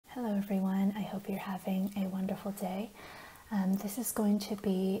Hello everyone, I hope you're having a wonderful day. This is going to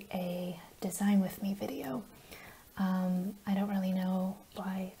be a design with me video. I don't really know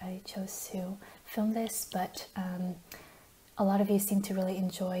why I chose to film this, but a lot of you seem to really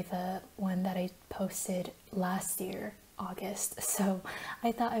enjoy the one that I posted last year, August, so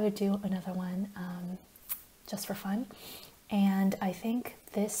I thought I would do another one just for fun. And I think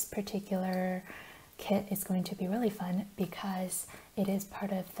this particular kit is going to be really fun because it is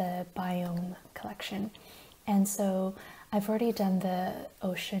part of the Biome collection. And so I've already done the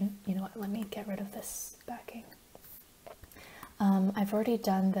ocean. You know what, let me get rid of this backing. I've already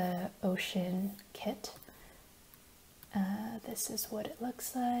done the ocean kit. This is what it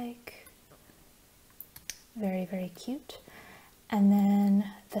looks like. Very, very cute. And then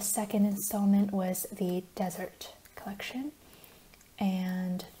the second installment was the desert collection.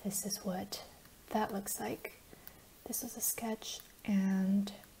 And this is what that looks like. This was a sketch and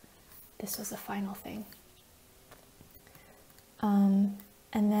this was the final thing. And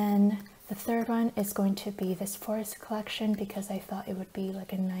then the third one is going to be this forest collection because I thought it would be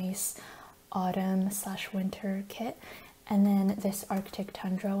like a nice autumn/winter kit. And then this Arctic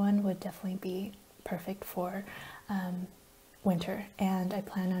tundra one would definitely be perfect for winter, and I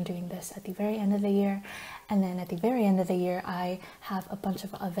plan on doing this at the very end of the year. And then at the very end of the year I have a bunch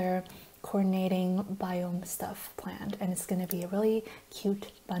of other coordinating biome stuff planned, and it's going to be a really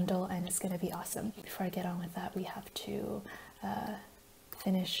cute bundle and it's going to be awesome. Before I get on with that, we have to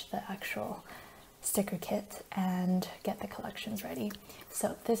finish the actual sticker kit and get the collections ready.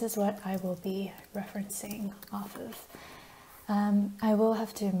 So this is what I will be referencing off of. I will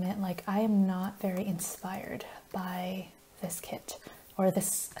have to admit, like, I am not very inspired by this kit, or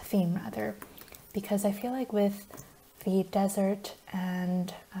this theme rather, because I feel like with the desert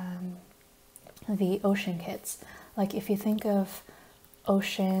and the ocean kits, like if you think of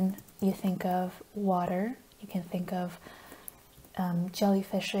ocean, you think of water, you can think of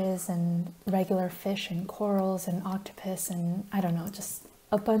jellyfishes and regular fish and corals and octopus and I don't know, just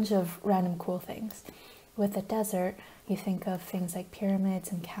a bunch of random cool things. With the desert, you think of things like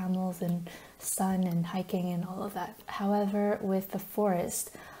pyramids and camels and sun and hiking and all of that. However, with the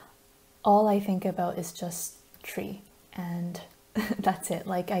forest, all I think about is just tree, and that's it.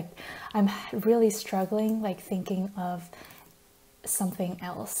 Like I'm really struggling, like thinking of something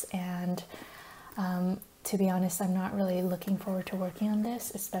else. And to be honest, I'm not really looking forward to working on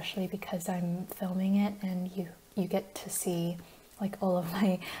this, especially because I'm filming it and you get to see like all of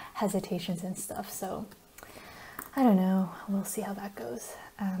my hesitations and stuff. So I don't know, we'll see how that goes.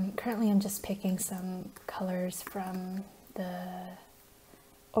 Currently I'm just picking some colors from the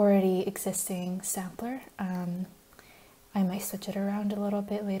already existing sampler. I might switch it around a little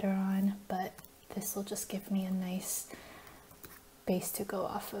bit later on, but this will just give me a nice base to go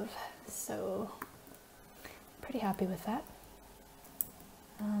off of. So pretty happy with that.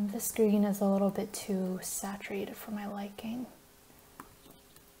 This green is a little bit too saturated for my liking.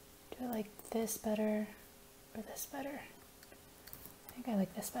 Do I like this better or this better? I think I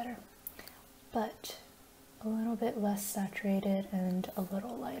like this better, but a little bit less saturated and a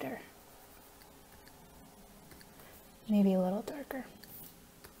little lighter. Maybe a little darker.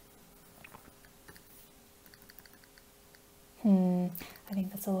 I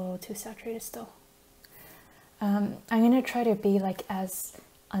think that's a little too saturated still. I'm gonna try to be like as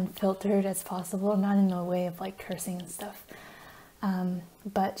unfiltered as possible, not in a way of like cursing and stuff,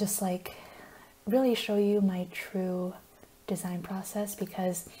 but just like really show you my true design process,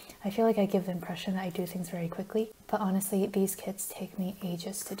 because I feel like I give the impression that I do things very quickly, but honestly these kits take me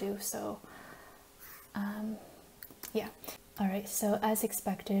ages to do. So yeah. Alright, so as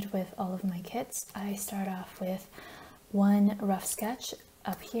expected with all of my kits, I start off with one rough sketch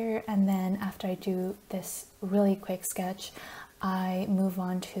up here, and then after I do this really quick sketch, I move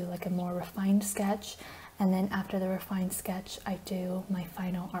on to like a more refined sketch, and then after the refined sketch I do my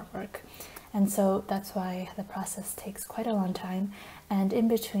final artwork. And so that's why the process takes quite a long time. And in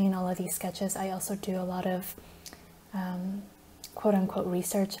between all of these sketches I also do a lot of quote-unquote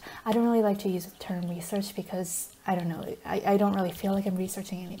research. I don't really like to use the term research because I don't know, I don't really feel like I'm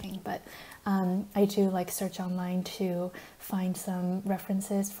researching anything, but I do like search online to find some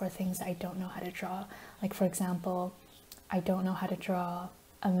references for things I don't know how to draw. Like for example, I don't know how to draw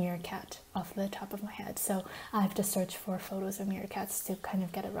a meerkat off the top of my head, so I have to search for photos of meerkats to kind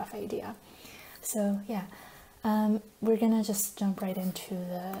of get a rough idea. So yeah, we're gonna just jump right into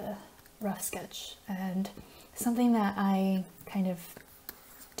the rough sketch. And something that I kind of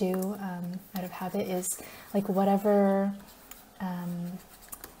do out of habit is like whatever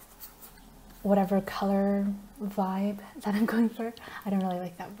whatever color vibe that I'm going for. I don't really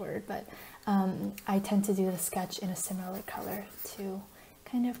like that word, but I tend to do the sketch in a similar color to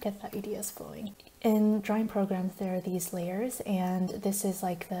kind of get the ideas flowing. In drawing programs, there are these layers, and this is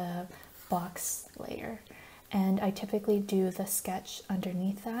like the box layer. And I typically do the sketch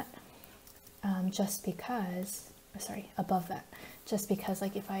underneath that, just because, sorry, above that, just because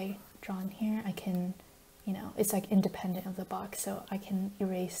like if I draw in here, I can, you know, it's like independent of the box, so I can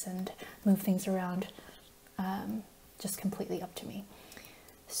erase and move things around, just completely up to me.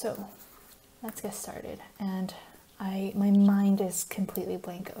 So let's get started. And my mind is completely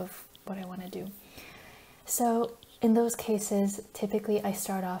blank of what I want to do. So in those cases, typically I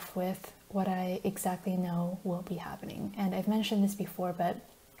start off with what I exactly know will be happening. And I've mentioned this before, but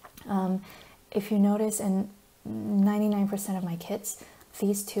if you notice in 99% of my kits,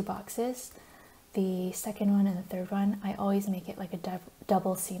 these two boxes, the second one and the third one, I always make it like a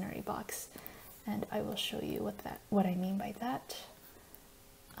double scenery box. And I will show you what I mean by that.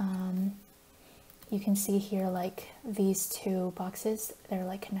 You can see here, like these two boxes, they're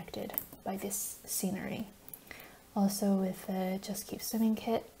like connected by this scenery. Also with the Just Keep Swimming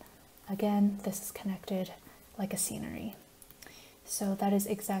kit, again, this is connected like a scenery. So that is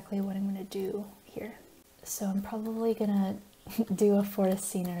exactly what I'm going to do here. So I'm probably going to do a forest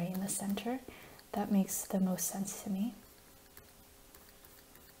scenery in the center. That makes the most sense to me.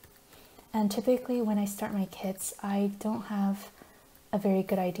 And typically when I start my kits, I don't have a very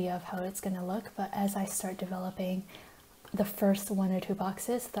good idea of how it's going to look, but as I start developing the first one or two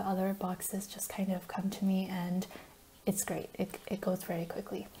boxes, the other boxes just kind of come to me, and it's great. It goes very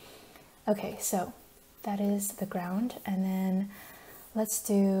quickly. Okay, so that is the ground, and then let's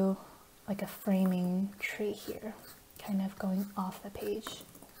do like a framing tree here, kind of going off the page.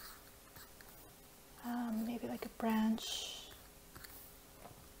 Maybe like a branch.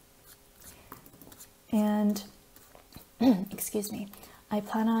 And excuse me, I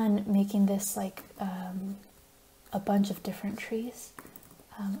plan on making this like a bunch of different trees.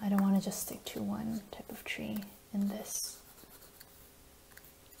 I don't want to just stick to one type of tree in this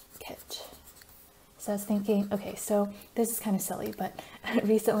kit. So I was thinking, okay, so this is kind of silly, but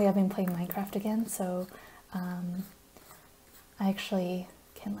recently I've been playing Minecraft again, so I actually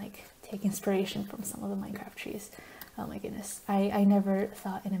can like take inspiration from some of the Minecraft trees. Oh my goodness, I never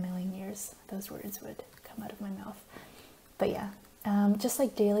thought in a million years those words would come out of my mouth. But yeah, just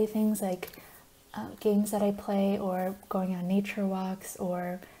like daily things like games that I play or going on nature walks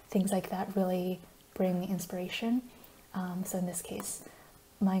or things like that really bring me inspiration. So in this case,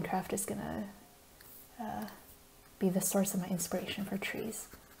 Minecraft is gonna be the source of my inspiration for trees.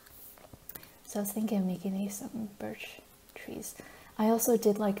 So I was thinking of making these some birch trees. I also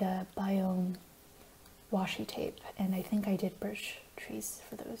did like a biome washi tape, and I think I did birch trees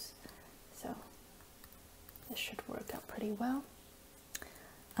for those. So this should work out pretty well.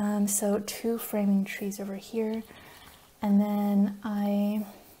 So two framing trees over here, and then I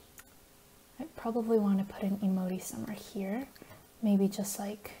probably want to put an emoji somewhere here, maybe just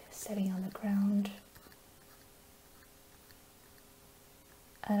like sitting on the ground.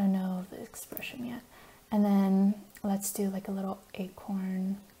 I don't know the expression yet. And then let's do like a little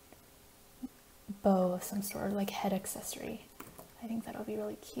acorn bow of some sort, like head accessory. I think that'll be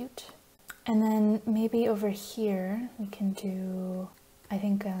really cute. And then maybe over here we can do, I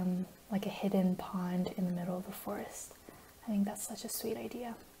think like a hidden pond in the middle of the forest. I think that's such a sweet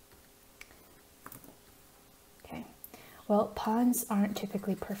idea. Okay, well, ponds aren't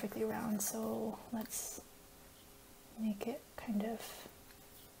typically perfectly round, so let's make it kind of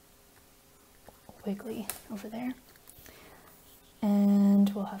wiggly over there. And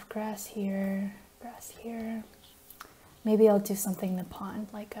we'll have grass here, grass here. Maybe I'll do something in the pond,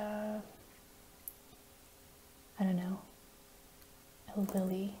 like a, I don't know, a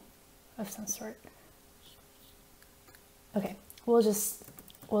lily of some sort. Okay, we'll just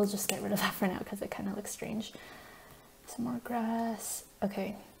get rid of that for now because it kind of looks strange. Some more grass.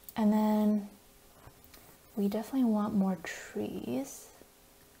 Okay, and then we definitely want more trees.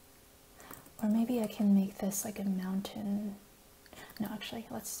 Or maybe I can make this like a mountain. No, actually,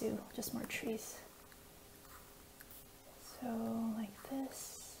 let's do just more trees. So like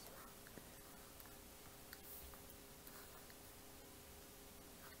this.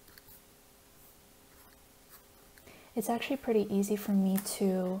 It's actually pretty easy for me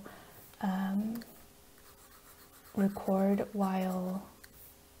to record while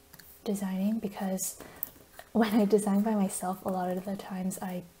designing, because when I design by myself, a lot of the times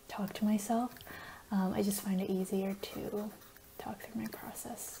I talk to myself. I just find it easier to talk through my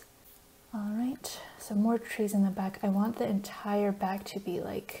process. All right, so more trees in the back. I want the entire back to be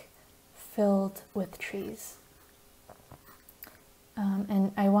like filled with trees.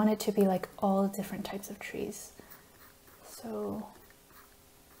 And I want it to be like all different types of trees. So,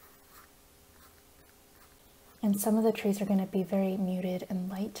 and some of the trees are going to be very muted and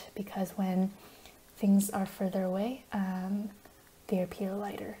light because when things are further away, they appear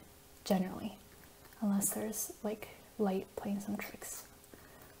lighter, generally, unless there's like light playing some tricks.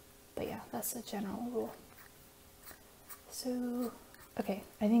 But yeah, that's a general rule. So, okay,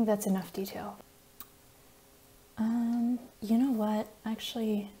 I think that's enough detail. You know what?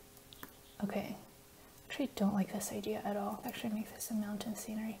 Actually, okay. Actually, don't like this idea at all. Actually, make this a mountain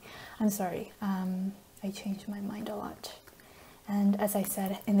scenery. I'm sorry. I changed my mind a lot. And as I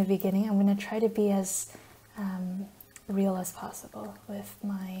said in the beginning, I'm going to try to be as real as possible with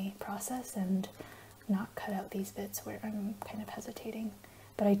my process and not cut out these bits where I'm kind of hesitating.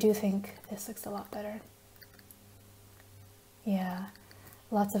 But I do think this looks a lot better. Yeah,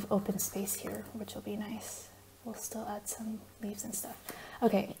 lots of open space here, which will be nice. We'll still add some leaves and stuff.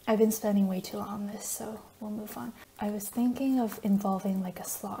 Okay, I've been spending way too long on this, so we'll move on. I was thinking of involving like a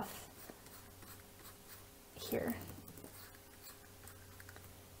sloth here.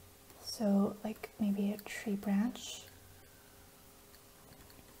 So like maybe a tree branch.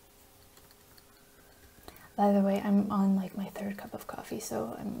 By the way, I'm on like my 3rd cup of coffee,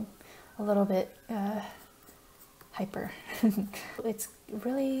 so I'm a little bit hyper. It's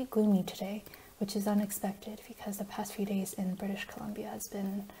really gloomy today, which is unexpected because the past few days in British Columbia has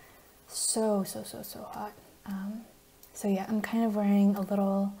been so hot. So yeah, I'm kind of wearing a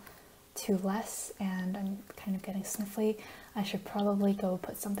little too less and I'm kind of getting sniffly. I should probably go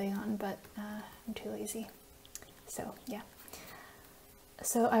put something on, but I'm too lazy. So yeah.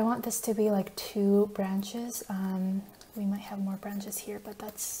 So I want this to be like 2 branches. We might have more branches here, but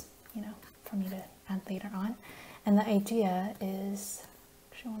that's, you know, for me to add later on. And the idea is,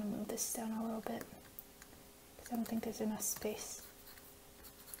 actually I want to move this down a little bit because I don't think there's enough space.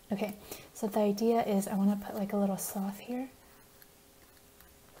 Okay, so the idea is I want to put like a little sloth here.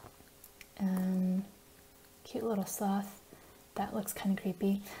 Cute little sloth. That looks kind of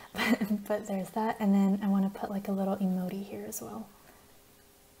creepy, but there's that. And then I want to put like a little emoji here as well.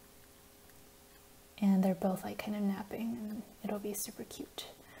 And they're both like kind of napping and it'll be super cute.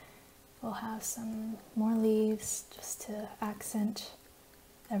 We'll have some more leaves just to accent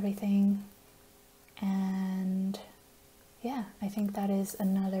everything. And yeah, I think that is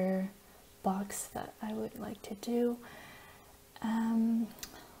another box that I would like to do.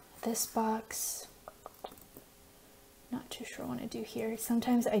 This box, not too sure what I want to do here.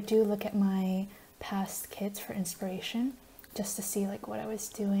 Sometimes I do look at my past kits for inspiration just to see like what I was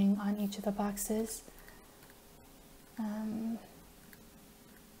doing on each of the boxes.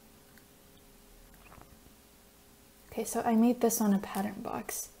 Okay, so I made this on a pattern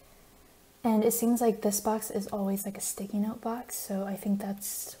box and it seems like this box is always like a sticky note box, so I think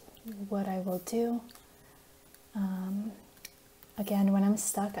that's what I will do. Again, when I'm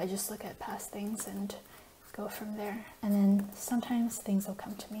stuck, I just look at past things and go from there, and then sometimes things will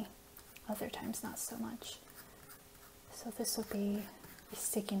come to me, other times not so much. So this will be a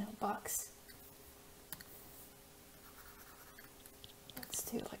sticky note box. Let's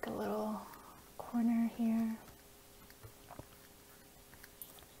do like a little corner here.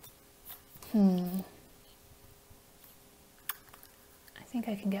 I think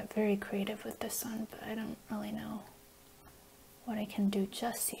I can get very creative with this one, but I don't really know what I can do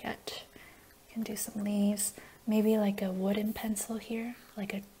just yet. I can do some leaves, maybe like a wooden pencil here,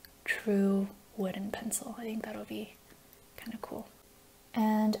 like a true wooden pencil. I think that'll be kind of cool.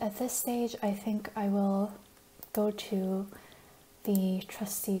 And at this stage, I think I will go to the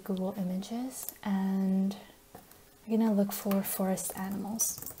trusty Google Images and I'm gonna look for forest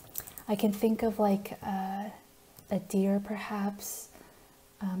animals. I can think of like a deer perhaps,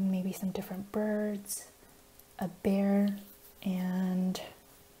 maybe some different birds, a bear, and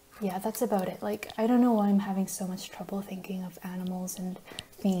yeah, that's about it. Like, I don't know why I'm having so much trouble thinking of animals and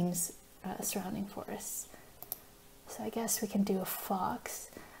themes surrounding forests. So I guess we can do a fox.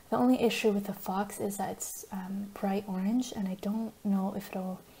 The only issue with the fox is that it's bright orange, and I don't know if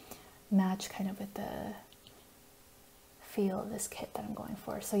it'll match kind of with the feel of this kit that I'm going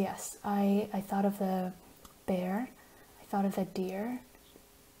for. So yes, I thought of the bear, I thought of the deer.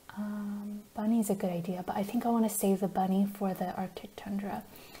 Bunny is a good idea, but I think I want to save the bunny for the Arctic tundra.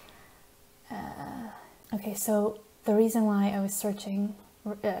 Okay, so the reason why I was searching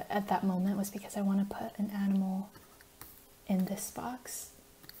at that moment was because I want to put an animal in this box.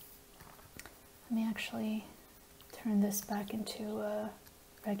 Let me actually turn this back into a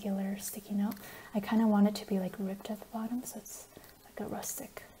regular sticky note. I kind of want it to be like ripped at the bottom, so it's like a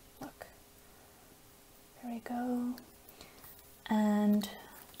rustic look. There we go. And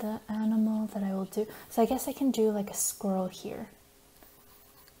the animal that I will do, so I guess I can do like a squirrel here.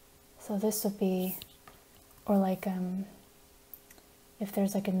 So this would be, or like if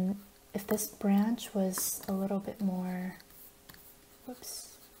there's like if this branch was a little bit more,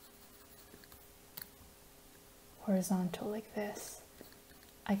 whoops, horizontal like this,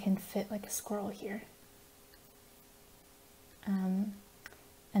 I can fit like a squirrel here.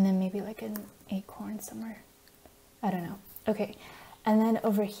 And then maybe like an acorn somewhere. I don't know. Okay. And then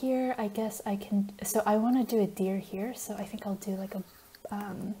over here, I guess I can, so I want to do a deer here. So I think I'll do like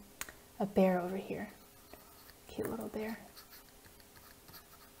a bear over here. Cute little bear.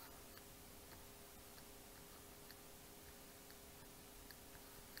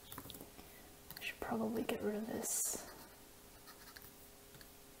 I should probably get rid of this.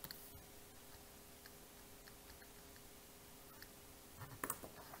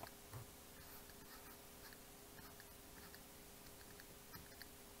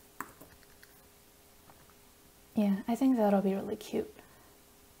 Yeah, I think that'll be really cute.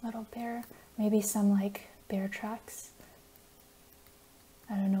 Little bear. Maybe some like bear tracks.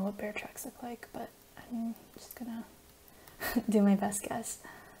 I don't know what bear tracks look like, but I'm just gonna do my best guess.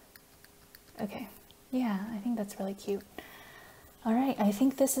 Okay, yeah, I think that's really cute. All right, I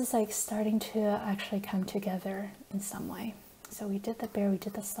think this is like starting to actually come together in some way. So we did the bear, we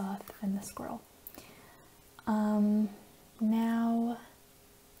did the sloth, and the squirrel. Now,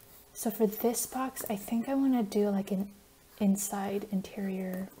 so for this box, I think I want to do like an inside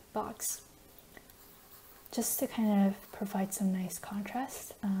interior box, just to kind of provide some nice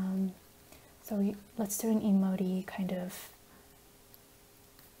contrast. So let's do an emoji kind of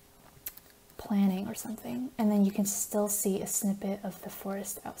planning or something, and then you can still see a snippet of the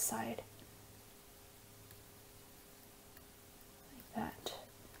forest outside. Like that.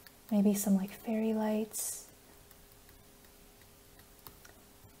 Maybe some like fairy lights.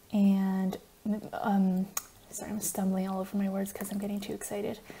 And sorry, I'm stumbling all over my words because I'm getting too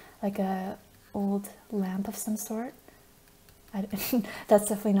excited. Like a old lamp of some sort. That's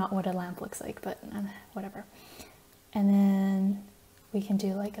definitely not what a lamp looks like, but whatever. And then we can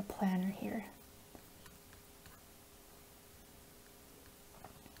do like a planner here.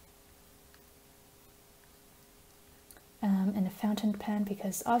 And a fountain pen,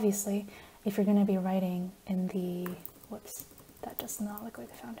 because obviously if you're going to be writing in the, whoops, that does not look like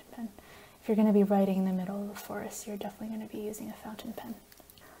a fountain pen. If you're going to be writing in the middle of the forest, you're definitely going to be using a fountain pen.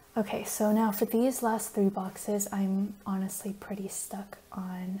 Okay, so now for these last three boxes, I'm honestly pretty stuck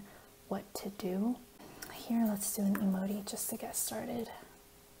on what to do. Here, let's do an emoji just to get started.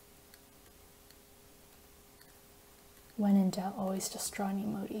 When in doubt, always just draw an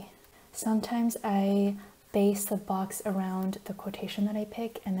emoji. Sometimes I base the box around the quotation that I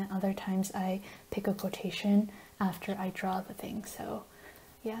pick, and then other times I pick a quotation after I draw the thing. So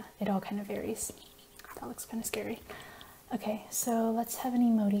yeah, it all kind of varies. That looks kind of scary. Okay, so let's have an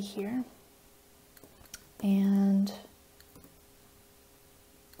emoji here. And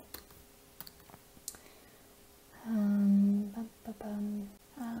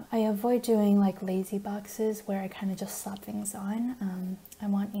I avoid doing like lazy boxes where I kind of just slap things on. I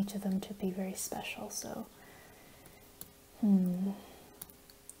want each of them to be very special, so maybe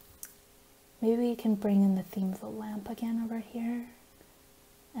we can bring in the theme of the lamp again over here,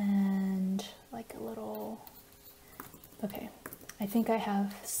 and like a little, okay, I think I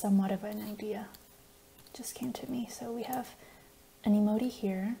have somewhat of an idea. Just came to me. So we have an emoji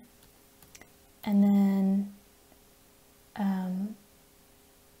here, and then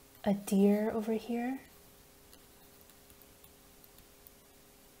a deer over here.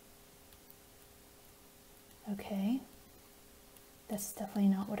 Okay, that's definitely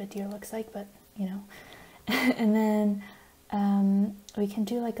not what a deer looks like, but you know. And then we can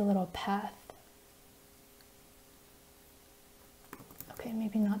do like a little path. Okay,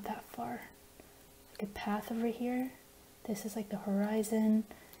 maybe not that far. Like a path over here. This is like the horizon.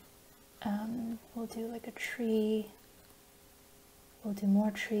 We'll do like a tree. We'll do more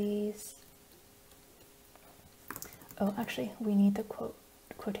trees. Oh, actually, we need the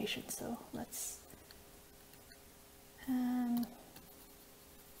quotation, so let's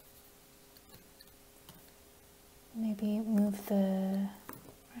maybe move the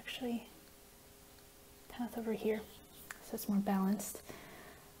path over here so it's more balanced.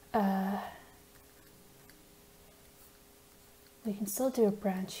 We can still do a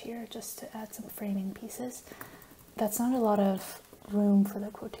branch here just to add some framing pieces. That's not a lot of room for the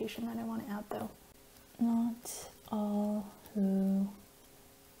quotation that I want to add though. Not all who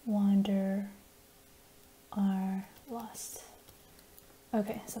wander are lost.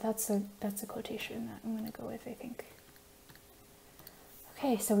 Okay, so that's a quotation that I'm gonna go with, I think.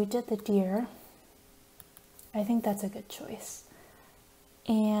 Okay, so we did the deer. I think that's a good choice.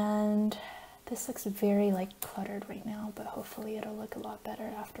 And this looks very like cluttered right now, but hopefully it'll look a lot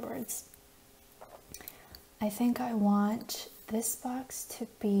better afterwards. I think I want this box to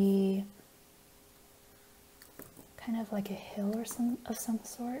be kind of like a hill or some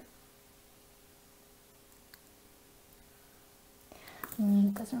sort.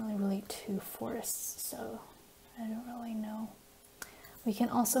 It doesn't really relate to forests, so I don't really know. We can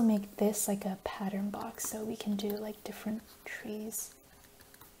also make this like a pattern box, so we can do like different trees.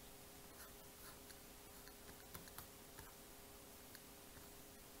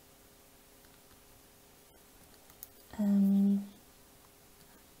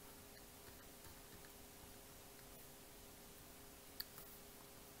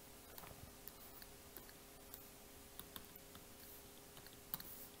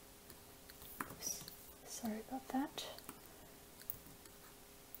 Oops, sorry about that.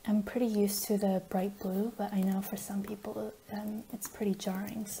 I'm pretty used to the bright blue, but I know for some people it's pretty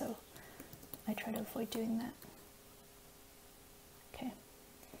jarring, so I try to avoid doing that. Okay,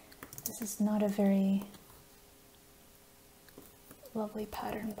 this is not a very lovely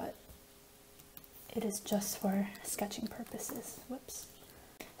pattern, but it is just for sketching purposes. Whoops.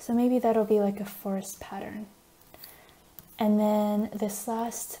 So maybe that'll be like a forest pattern. And then this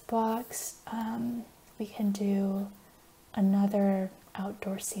last box, we can do another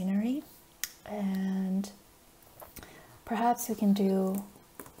outdoor scenery, and perhaps we can do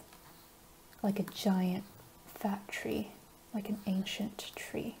like a giant fat tree, like an ancient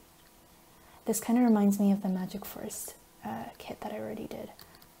tree. This kind of reminds me of the Magic Forest kit that I already did,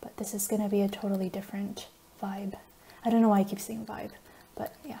 but this is going to be a totally different vibe. I don't know why I keep saying vibe,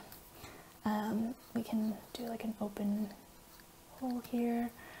 but yeah. We can do like an open hole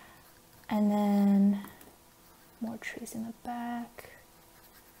here, and then more trees in the back.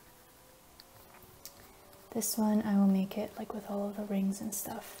 This one I will make it like with all of the rings and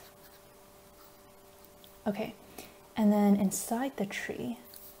stuff. Okay, and then inside the tree,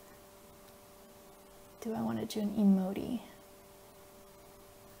 do I want to do an emoji?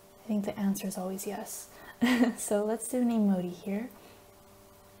 I think the answer is always yes. So let's do an emoji here.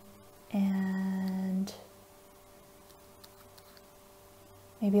 And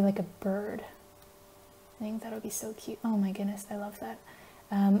maybe like a bird. I think that'll be so cute. Oh my goodness, I love that.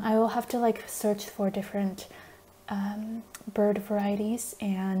 I will have to like search for different bird varieties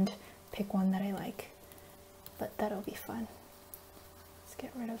and pick one that I like, but that'll be fun. Let's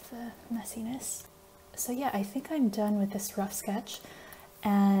get rid of the messiness. So yeah, I think I'm done with this rough sketch,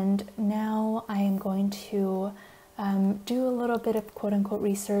 and now I am going to do a little bit of quote-unquote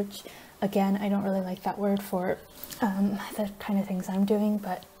research. Again, I don't really like that word for the kind of things I'm doing,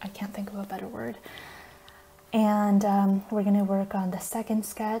 but I can't think of a better word. And we're going to work on the second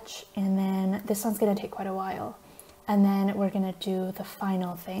sketch, and then this one's going to take quite a while. And then we're going to do the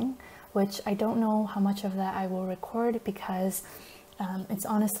final thing, which I don't know how much of that I will record, because it's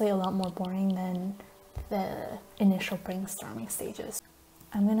honestly a lot more boring than the initial brainstorming stages.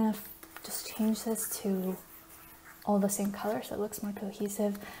 I'm going to just change this to all the same color so it looks more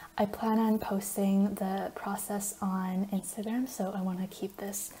cohesive. I plan on posting the process on Instagram, so I want to keep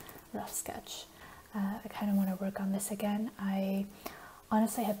this rough sketch. I kind of want to work on this again. I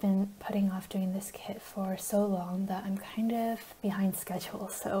honestly have been putting off doing this kit for so long that I'm kind of behind schedule.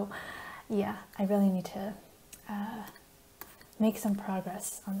 So yeah, I really need to make some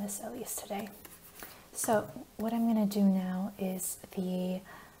progress on this at least today. So what I'm going to do now is the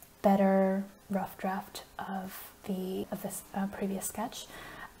better rough draft of this previous sketch.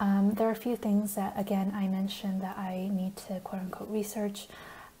 There are a few things that, again, I mentioned that I need to quote-unquote research.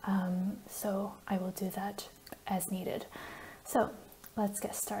 So I will do that as needed. So let's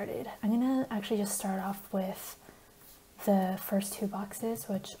get started. I'm gonna actually just start off with the first two boxes,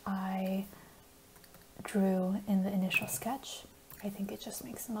 which I drew in the initial sketch. I think it just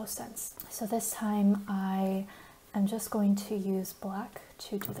makes the most sense. So this time I am just going to use black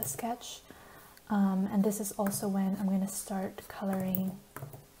to do the sketch. And this is also when I'm going to start coloring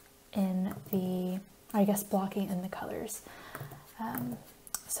in blocking in the colors.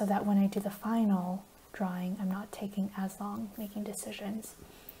 So that when I do the final drawing, I'm not taking as long making decisions.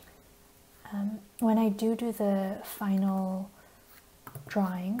 When I do the final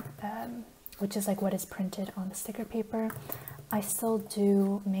drawing, which is like what is printed on the sticker paper, I still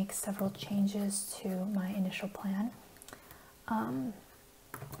do make several changes to my initial plan.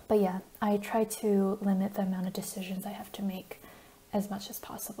 But yeah, I try to limit the amount of decisions I have to make as much as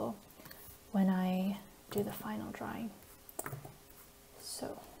possible when I do the final drawing.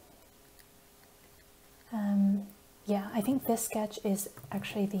 So yeah, I think this sketch is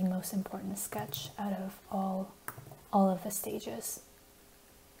actually the most important sketch out of all of the stages.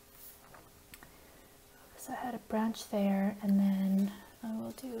 So I had a branch there, and then I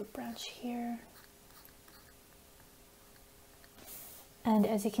will do a branch here. And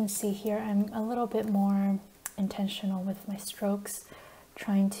as you can see here, I'm a little bit more intentional with my strokes,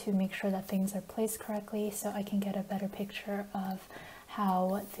 trying to make sure that things are placed correctly so I can get a better picture of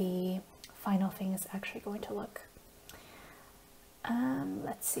how the final thing is actually going to look.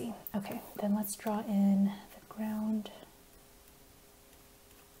 Let's see. Okay, then let's draw in the ground.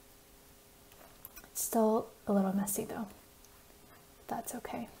 It's still a little messy though. That's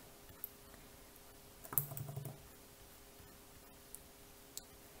okay.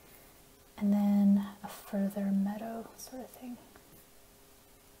 And then a further meadow sort of thing.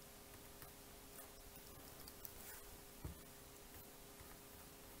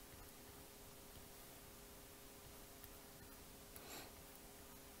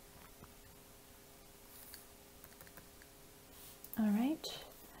 All right.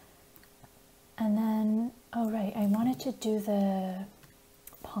 And then, oh right, I wanted to do the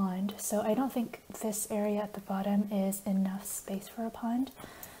pond. So I don't think this area at the bottom is enough space for a pond.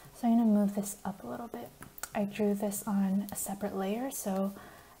 So I'm going to move this up a little bit. I drew this on a separate layer, so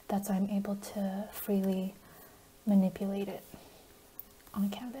that's why I'm able to freely manipulate it on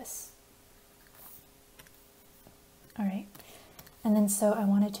canvas. All right, and then so I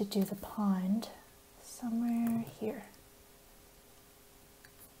wanted to do the pond somewhere here.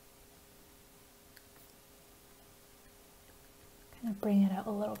 Kind of bring it out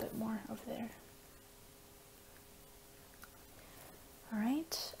a little bit more over there. All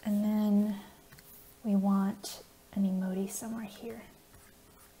right, and then we want an emoji somewhere here.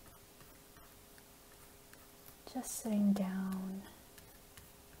 Just sitting down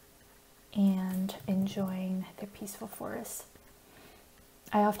and enjoying the peaceful forest.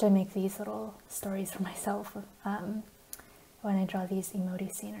 I often make these little stories for myself when I draw these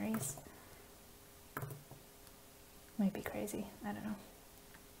emoji sceneries. Might be crazy, I don't know.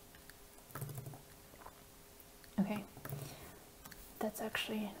 Okay. That's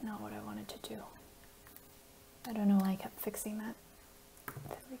actually not what I wanted to do. I don't know why I kept fixing that.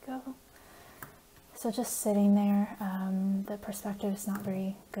 There we go. So just sitting there, the perspective is not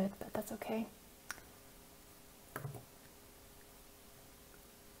very good, but that's okay.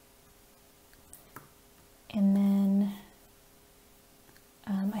 And then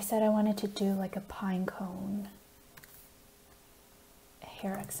I said I wanted to do like a pine cone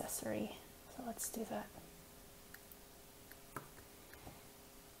hair accessory. So let's do that.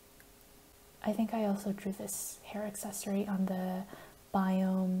 I think I also drew this hair accessory on the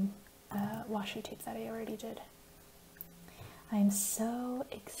Biome washi tape that I already did. I'm so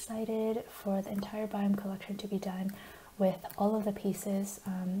excited for the entire Biome collection to be done with all of the pieces.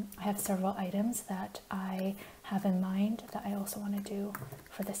 I have several items that I have in mind that I also want to do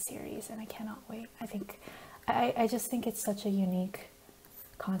for this series, and I cannot wait. I just think it's such a unique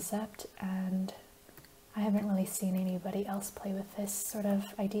concept, and I haven't really seen anybody else play with this sort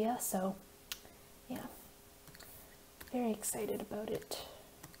of idea, so yeah, very excited about it.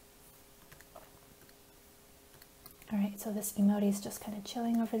 All right, so this emoji is just kind of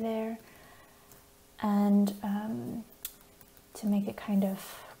chilling over there, and to make it kind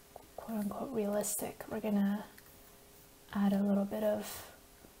of quote-unquote realistic, we're gonna add a little bit of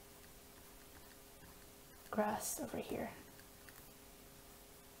grass over here.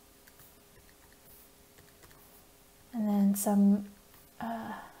 And then some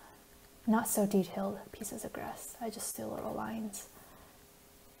not so detailed pieces of grass. I just do little lines.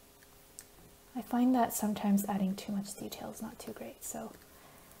 I find that sometimes adding too much detail is not too great, so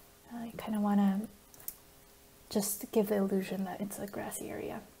I kind of want to just give the illusion that it's a grassy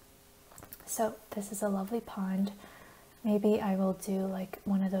area. So this is a lovely pond. Maybe I will do like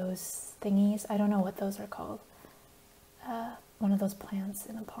one of those thingies. I don't know what those are called. One of those plants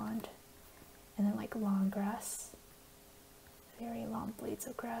in a pond. And then like long grass. Very long blades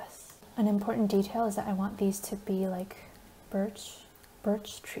of grass. An important detail is that I want these to be like birch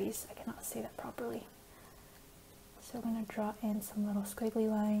trees. I cannot say that properly. So I'm going to draw in some little squiggly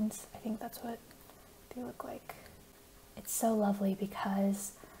lines. I think that's what they look like. It's so lovely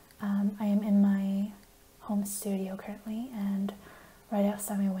because I am in my home studio currently, and right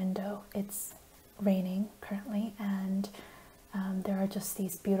outside my window it's raining currently, and there are just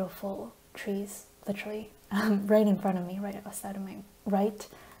these beautiful trees literally right in front of me, right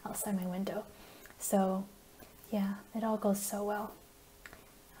outside my window. So yeah, it all goes so well.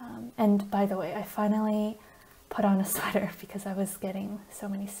 And by the way, I finally put on a sweater because I was getting so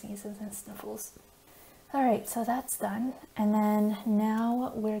many sneezes and sniffles. All right, so that's done. And then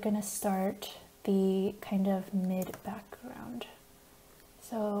now we're gonna start the kind of mid background.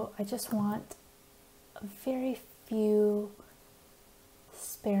 So I just want a very few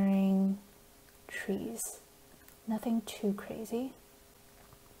sparing trees, nothing too crazy.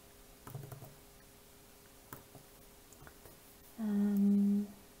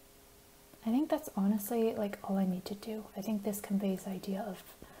 I think that's honestly like all I need to do. I think this conveys the idea of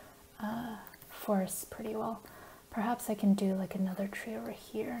forest pretty well. Perhaps I can do like another tree over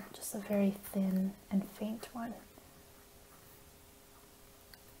here, just a very thin and faint one.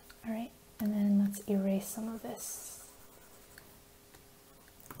 All right, and then let's erase some of this.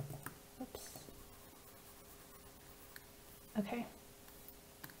 Oops. Okay.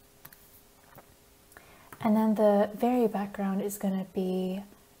 And then the very background is going to be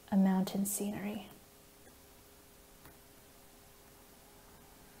a mountain scenery.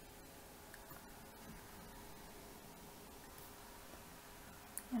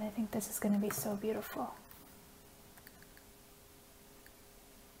 And I think this is going to be so beautiful.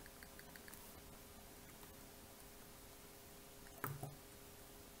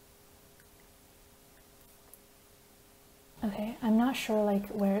 Okay, I'm not sure like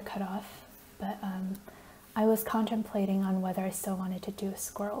where it cut off, but I was contemplating on whether I still wanted to do a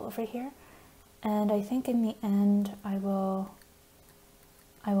squirrel over here, and I think in the end I will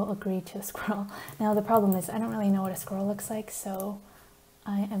agree to a squirrel. Now the problem is I don't really know what a squirrel looks like, so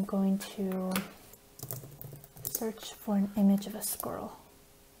I am going to search for an image of a squirrel.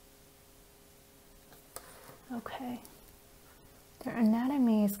 Okay, their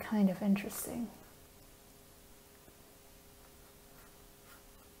anatomy is kind of interesting.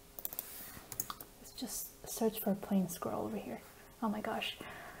 Let's just search for a plain squirrel over here. Oh my gosh.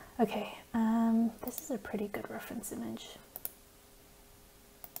 Okay, this is a pretty good reference image.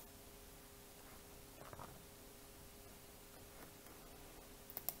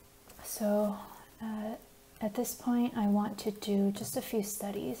 So at this point I want to do just a few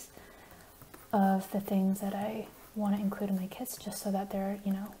studies of the things that I want to include in my kits, just so that they're,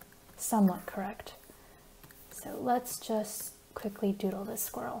 you know, somewhat correct. So let's just quickly doodle this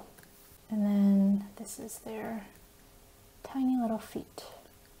squirrel. And then this is their tiny little feet.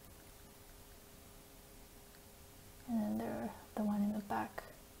 And then they're the one in the back.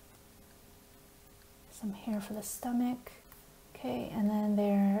 Some hair for the stomach. Okay, and then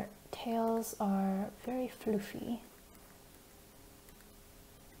their tails are very floofy.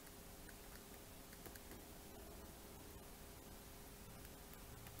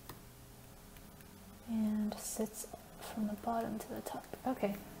 And sits from the bottom to the top.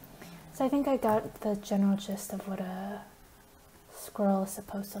 Okay, so I think I got the general gist of what a squirrel is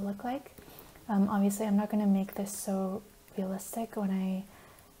supposed to look like. Obviously I'm not going to make this so realistic when I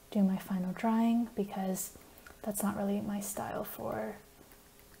do my final drawing, because that's not really my style for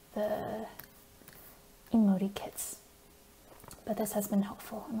the emoji kits. But this has been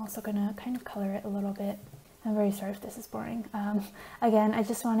helpful. I'm also going to kind of color it a little bit. I'm very sorry if this is boring. Again, I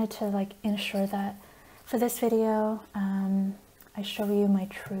just wanted to like ensure that for this video I show you my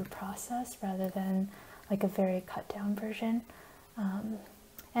true process rather than like a very cut down version.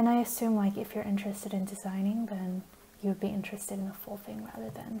 And I assume like if you're interested in designing, then you would be interested in the full thing rather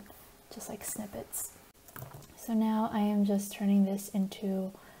than just like snippets. So now I am just turning this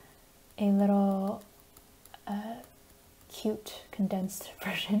into a little cute condensed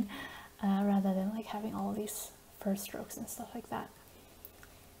version rather than like having all of these first strokes and stuff like that.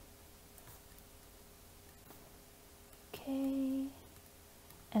 Okay,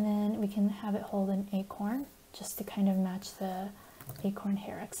 and then we can have it hold an acorn just to kind of match the acorn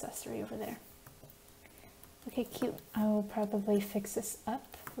hair accessory over there. Okay, cute. I will probably fix this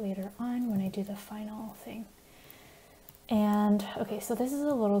up later on when I do the final thing. And okay, so this is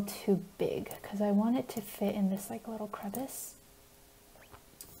a little too big because I want it to fit in this like little crevice.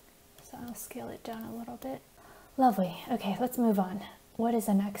 So I'll scale it down a little bit. Lovely. Okay, let's move on. What is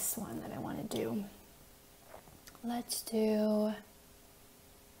the next one that I want to do? Let's do...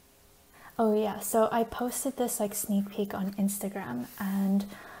 Oh yeah, so I posted this like sneak peek on Instagram and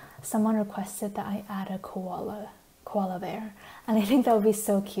someone requested that I add a koala bear, and I think that would be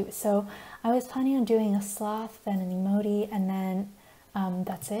so cute. So I was planning on doing a sloth, then an emoji, and then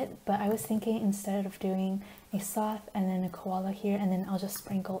that's it. But I was thinking instead of doing a sloth and then a koala here, and then I'll just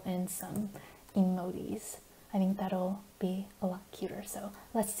sprinkle in some emojis. I think that'll be a lot cuter, so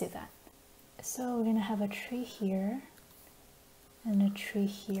let's do that. So we're gonna have a tree here and a tree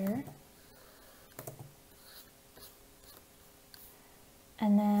here.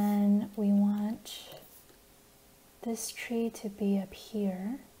 And then we want this tree to be up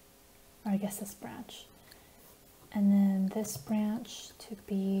here, or I guess this branch, and then this branch to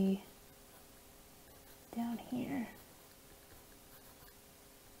be down here.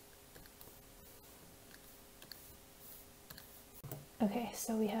 Okay,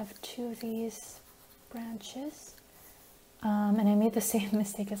 so we have two of these branches, and I made the same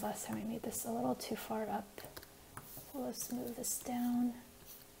mistake as last time. I made this a little too far up. So let's move this down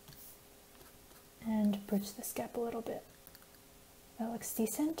and bridge this gap a little bit. That looks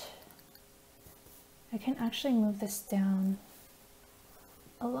decent. I can actually move this down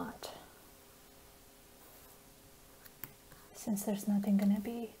a lot, since there's nothing going to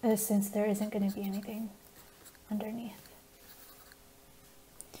be, since there isn't going to be anything underneath.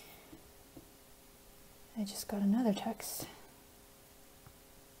 I just got another text.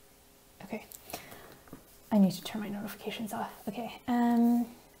 Okay, I need to turn my notifications off. Okay,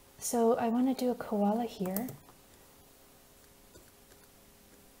 so I want to do a koala here.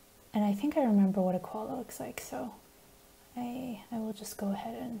 And I think I remember what a koala looks like, so I will just go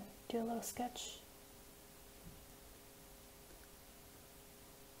ahead and do a little sketch.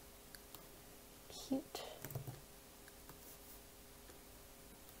 Cute.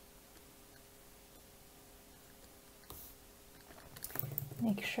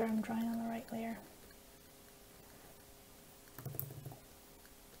 Make sure I'm drawing on the right layer.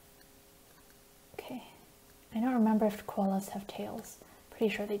 Okay, I don't remember if koalas have tails.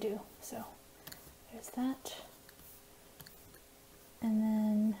 Pretty sure they do, so there's that. And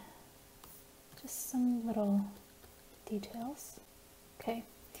then just some little details. Okay,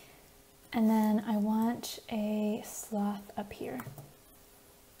 and then I want a sloth up here.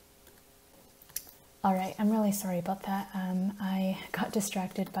 All right, I'm really sorry about that. I got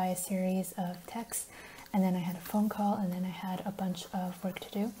distracted by a series of texts, and then I had a phone call, and then I had a bunch of work to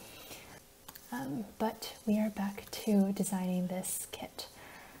do. But we are back to designing this kit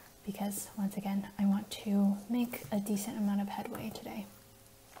because, once again, I want to make a decent amount of headway today.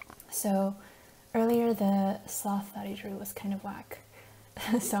 So earlier the sloth that I drew was kind of whack,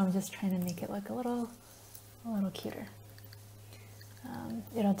 so I'm just trying to make it look a little cuter.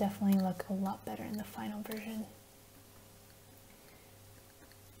 It'll definitely look a lot better in the final version.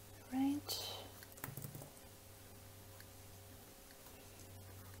 Right.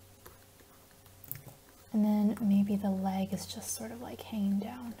 And then maybe the leg is just sort of like hanging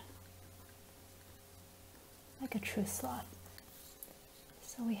down, like a true sloth.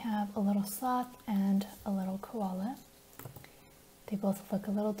 So we have a little sloth and a little koala. They both look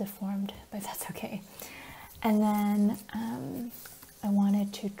a little deformed, but that's okay. And then I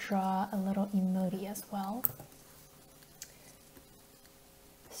wanted to draw a little emoji as well.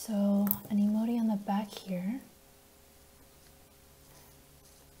 So an emoji on the back here.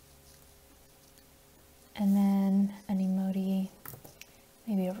 And then an emoji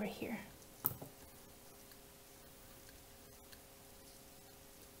maybe over here.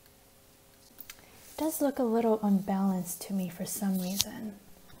 It does look a little unbalanced to me for some reason.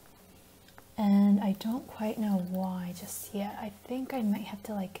 And I don't quite know why just yet. I think I might have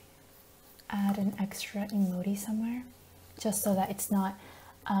to like add an extra emoji somewhere, just so that it's not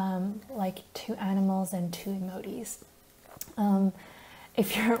like two animals and two emojis.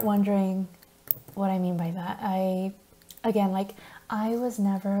 If you're wondering what I mean by that, I was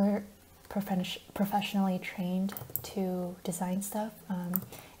never professionally trained to design stuff.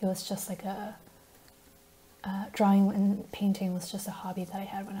 It was just like drawing and painting was just a hobby that I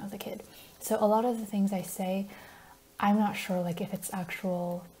had when I was a kid. So a lot of the things I say, I'm not sure like if it's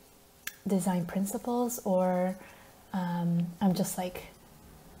actual design principles or I'm just like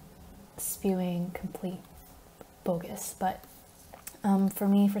spewing complete bogus. But for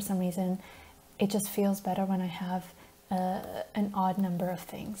me, for some reason, it just feels better when I have an odd number of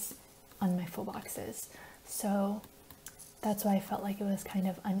things on my full boxes. So that's why I felt like it was kind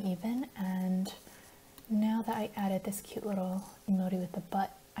of uneven. And now that I added this cute little emoji with the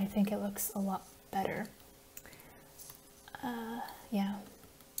butt, I think it looks a lot better. Yeah,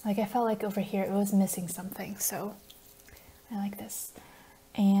 like I felt like over here it was missing something, so I like this.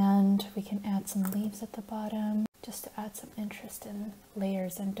 And we can add some leaves at the bottom just to add some interest and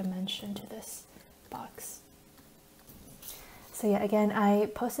layers and dimension to this box. So yeah, again, I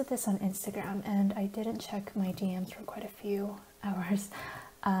posted this on Instagram and I didn't check my DMs for quite a few hours.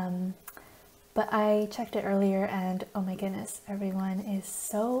 But I checked it earlier and oh my goodness, everyone is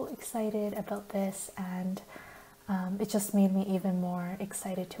so excited about this, and it just made me even more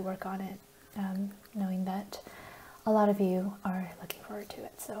excited to work on it, knowing that a lot of you are looking forward to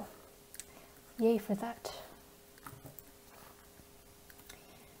it. So yay for that.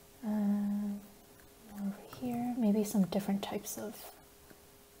 Over here, maybe some different types of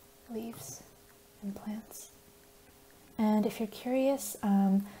leaves and plants. And if you're curious,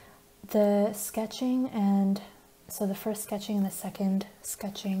 the sketching so the first sketching and the second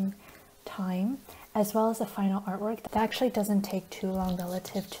sketching time, as well as the final artwork, that actually doesn't take too long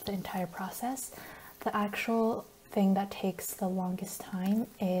relative to the entire process. The actual thing that takes the longest time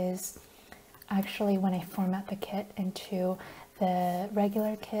is actually when I format the kit into the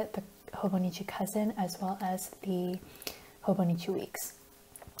regular kit, the Hobonichi Cousin, as well as the Hobonichi Weeks.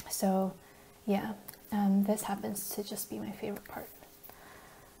 So yeah, this happens to just be my favorite part.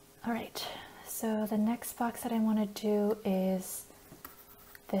 All right, so the next box that I want to do is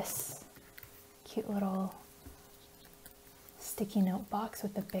this cute little sticky note box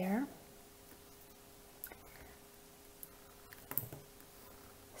with the bear.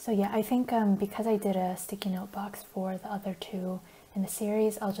 So yeah, I think because I did a sticky note box for the other two in the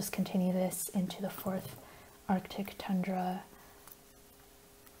series, I'll just continue this into the 4th Arctic Tundra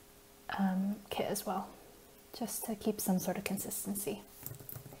kit as well, just to keep some sort of consistency.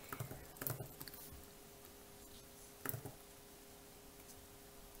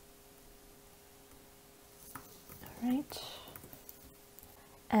 Right,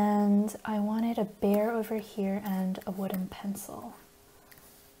 and I wanted a bear over here and a wooden pencil.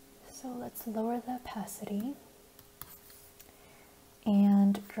 So let's lower the opacity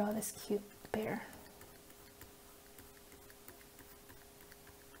and draw this cute bear.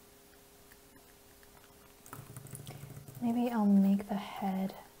 Maybe I'll make the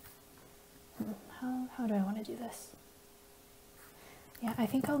head, how do I want to do this? Yeah, I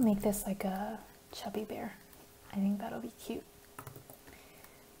think I'll make this like a chubby bear. I think that'll be cute.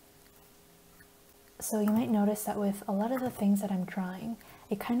 So you might notice that with a lot of the things that I'm drawing,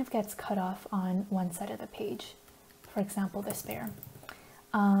 it kind of gets cut off on one side of the page. For example, this bear.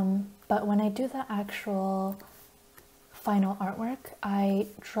 But when I do the actual final artwork, I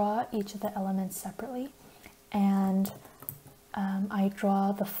draw each of the elements separately, and I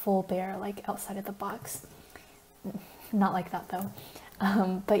draw the full bear like outside of the box. Not like that though.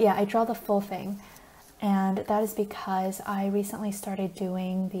 But yeah, I draw the full thing. And that is because I recently started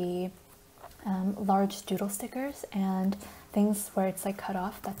doing the large doodle stickers, and things where it's like cut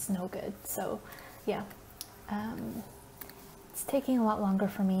off, that's no good. So yeah, it's taking a lot longer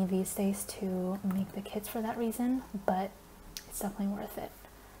for me these days to make the kits for that reason, but it's definitely worth it.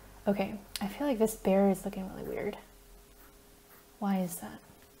 Okay, I feel like this bear is looking really weird. Why is that?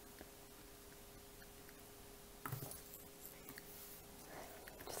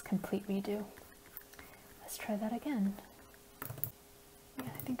 Just complete redo. Let's try that again. Yeah,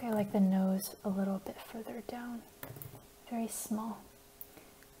 I think I like the nose a little bit further down. Very small.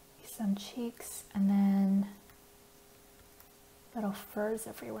 Some cheeks, and then little furs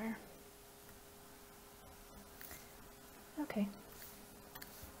everywhere. Okay.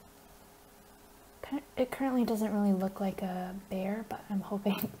 It currently doesn't really look like a bear, but I'm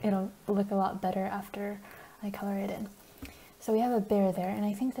hoping it'll look a lot better after I color it in. So we have a bear there, and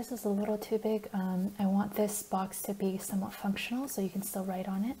I think this is a little too big. I want this box to be somewhat functional so you can still write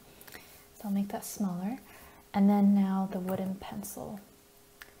on it. So I'll make that smaller. And then now the wooden pencil.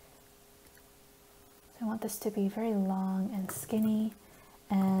 So I want this to be very long and skinny,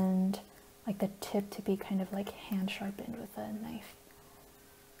 and like the tip to be kind of like hand sharpened with a knife.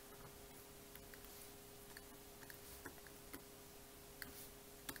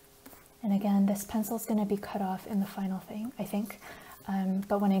 And again, this pencil is going to be cut off in the final thing, I think.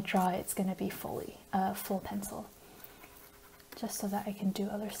 But when I draw it, it's going to be full pencil, just so that I can do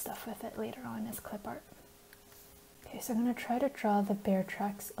other stuff with it later on as clip art. Okay, so I'm going to try to draw the bear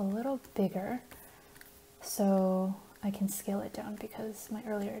tracks a little bigger so I can scale it down, because my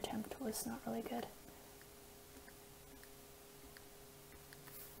earlier attempt was not really good.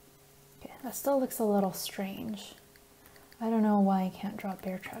 Okay, that still looks a little strange. I don't know why I can't draw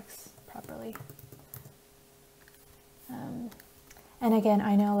bear tracks properly. And again,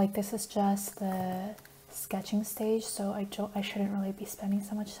 I know like this is just the sketching stage, so I shouldn't really be spending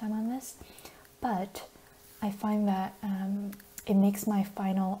so much time on this, but I find that it makes my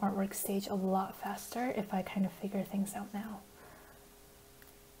final artwork stage a lot faster if I kind of figure things out now.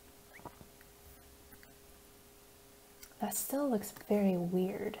 That still looks very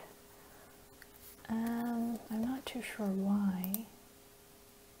weird. I'm not too sure why.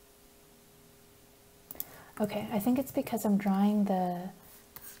 Okay, I think it's because I'm drawing the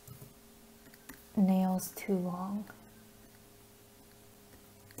nails too long.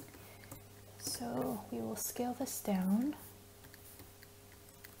 So we will scale this down.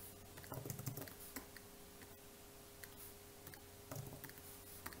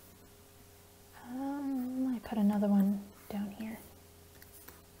 I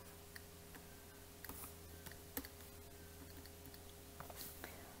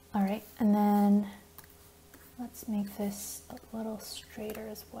All right, and then let's make this a little straighter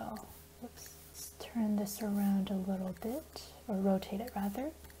as well. Let's turn this around a little bit, or rotate it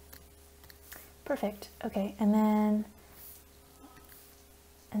rather. Perfect. Okay, and then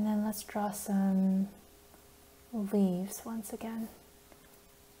let's draw some leaves once again,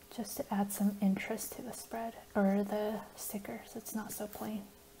 just to add some interest to the spread, or the sticker, so it's not so plain.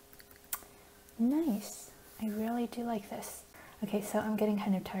 Nice. I really do like this. Okay, so I'm getting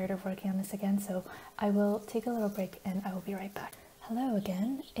kind of tired of working on this again, so I will take a little break and I will be right back. Hello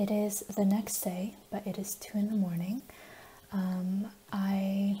again. It is the next day, but it is 2 in the morning.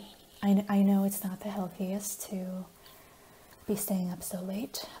 I know it's not the healthiest to be staying up so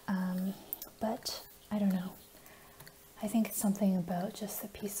late, but I don't know. I think it's something about just a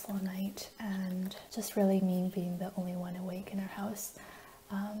peaceful night and just really me being the only one awake in our house.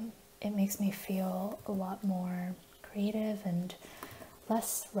 It makes me feel a lot more creative and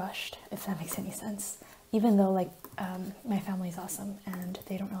less rushed, if that makes any sense. Even though like my family's awesome and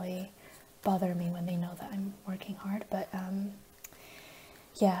they don't really bother me when they know that I'm working hard, but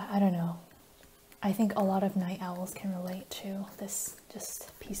yeah, I don't know. I think a lot of night owls can relate to this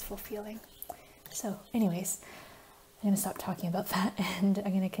just peaceful feeling. So anyways, I'm going to stop talking about that and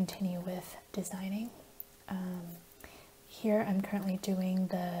I'm going to continue with designing. Here I'm currently doing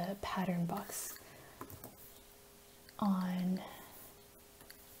the pattern box on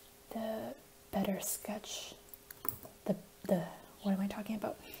the better sketch, what am I talking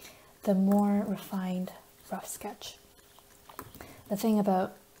about? The more refined rough sketch. The thing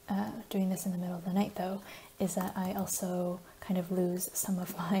about doing this in the middle of the night though is that I also kind of lose some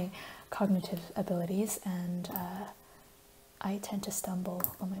of my cognitive abilities and I tend to stumble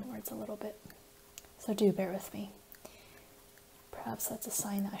on my words a little bit. So do bear with me. Perhaps that's a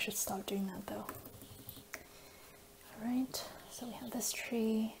sign that I should stop doing that though. Alright, so we have this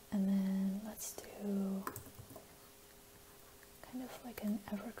tree and then let's do kind of like an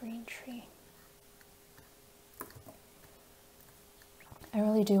evergreen tree. I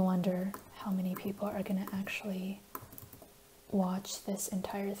really do wonder how many people are going to actually watch this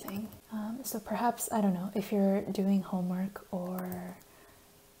entire thing. So perhaps, I don't know, if you're doing homework or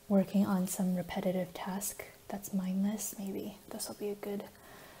working on some repetitive task that's mindless, maybe this will be a good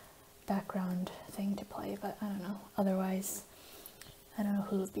background thing to play, but I don't know. Otherwise, I don't know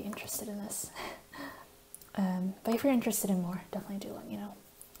who would be interested in this. But if you're interested in more, definitely do let me know.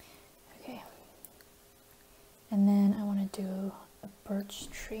 Okay. And then I want to do a birch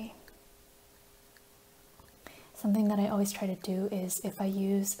tree. Something that I always try to do is if I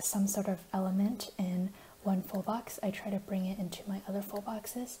use some sort of element in one full box, I try to bring it into my other full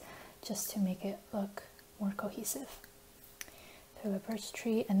boxes just to make it look more cohesive. So a birch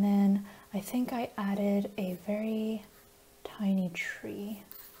tree, and then I think I added a very tiny tree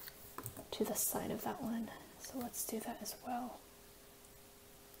to the side of that one. So let's do that as well.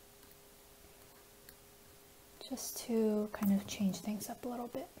 Just to kind of change things up a little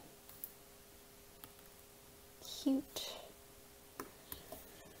bit. Cute.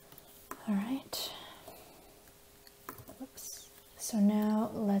 All right. Whoops. So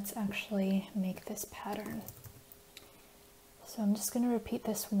now let's actually make this pattern. So I'm just going to repeat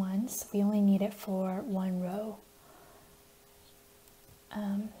this once. We only need it for one row.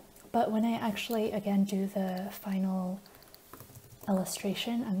 But when I actually, again, do the final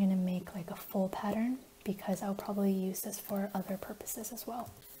illustration, I'm going to make like a full pattern because I'll probably use this for other purposes as well.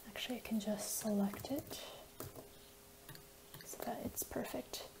 Actually, I can just select it so that it's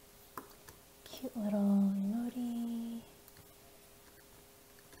perfect. Cute little emoji.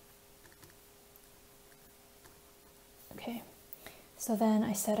 Okay, so then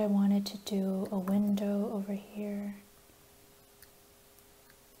I said I wanted to do a window over here.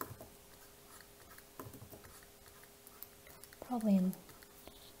 Probably in,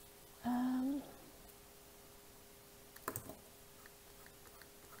 I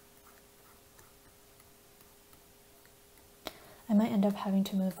might end up having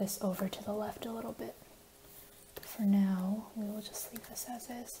to move this over to the left a little bit. For now, we will just leave this as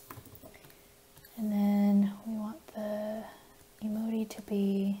is. And then we want the emoji to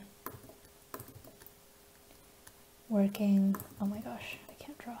be working, oh my gosh, I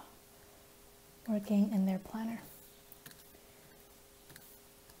can't draw, working in their planner.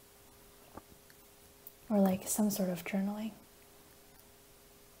 Or like some sort of journaling.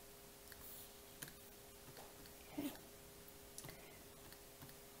 Okay.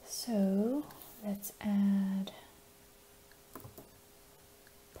 So let's add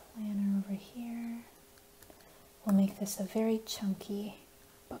planner over here. We'll make this a very chunky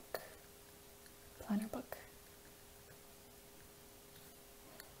book, planner book.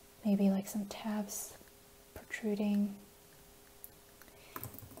 maybe like some tabs protruding.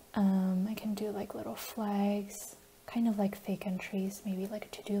 I can do like little flags, kind of like fake entries, maybe like a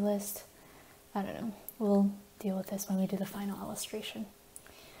to-do list. I don't know. We'll deal with this when we do the final illustration.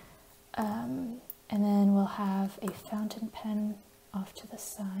 And then we'll have a fountain pen off to the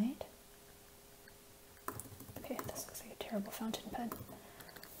side. Okay, this looks like a terrible fountain pen.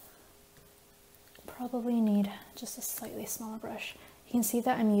 Probably need just a slightly smaller brush. You can see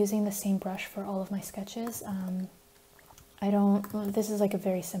that I'm using the same brush for all of my sketches. This is like a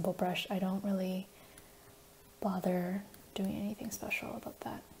very simple brush. I don't really bother doing anything special about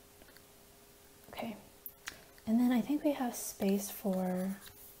that. Okay, and then I think we have space for,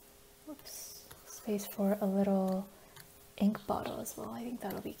 space for a little ink bottle as well. I think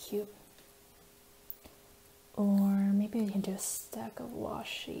that'll be cute. Or maybe we can do a stack of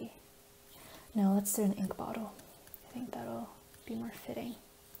washi. No, let's do an ink bottle. I think that'll be more fitting.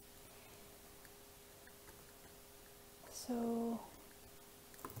 So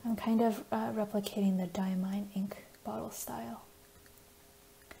I'm kind of replicating the diamine ink bottle style.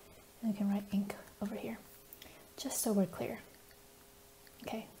 And we can write ink over here, just so we're clear.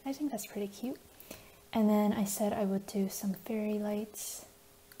 Okay, I think that's pretty cute. And then I said I would do some fairy lights,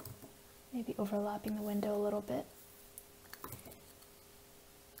 maybe overlapping the window a little bit.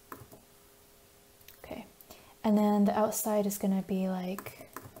 Okay, and then the outside is gonna be like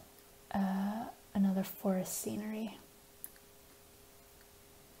another forest scenery,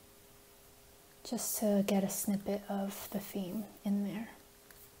 just to get a snippet of the theme in there.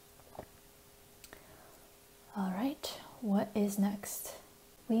 All right, what is next?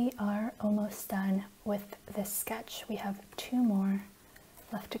 We are almost done with this sketch. We have 2 more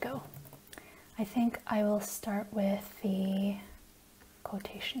left to go. I think I will start with the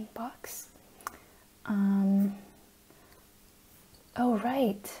quotation box. Oh,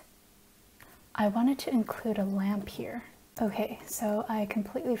 right. I wanted to include a lamp here. Okay, so I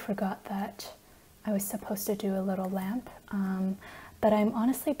completely forgot that I was supposed to do a little lamp, but I'm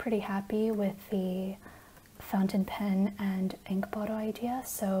honestly pretty happy with the fountain pen and ink bottle idea,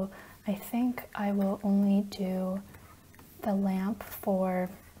 so I think I will only do the lamp for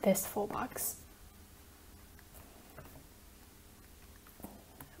this full box.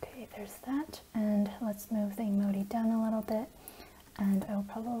 Okay, there's that, and let's move the emoji down a little bit, and I'll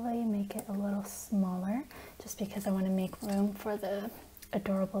probably make it a little smaller just because I want to make room for the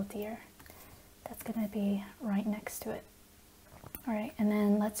adorable deer that's gonna be right next to it. All right, and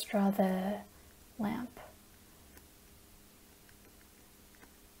then let's draw the lamp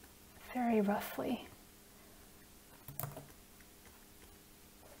very roughly. There's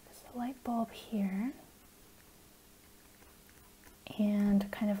a light bulb here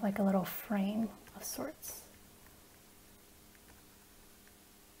and kind of like a little frame of sorts.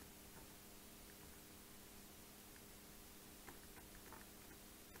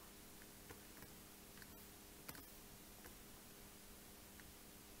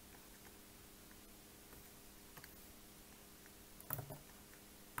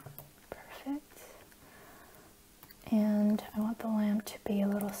 And I want the lamp to be a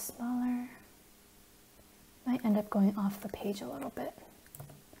little smaller. Might end up going off the page a little bit.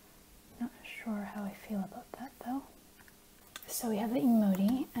 Not sure how I feel about that though. So we have the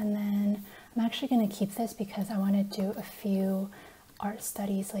emoji, and then I'm actually going to keep this because I want to do a few art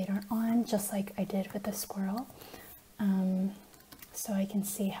studies later on, just like I did with the squirrel. So I can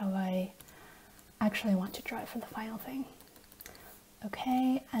see how I actually want to draw it for the final thing.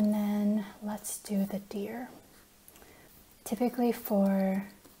 Okay, and then let's do the deer. Typically for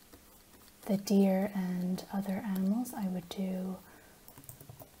the deer and other animals, I would do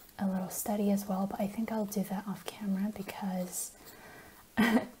a little study as well, but I think I'll do that off camera because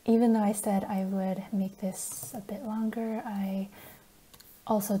even though I said I would make this a bit longer, I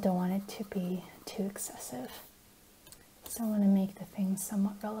also don't want it to be too excessive. So I want to make the things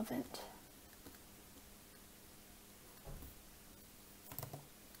somewhat relevant.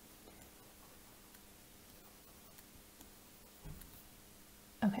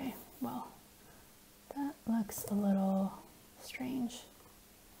 Okay, well, that looks a little strange.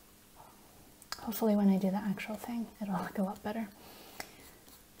 Hopefully when I do the actual thing, it'll look a lot better.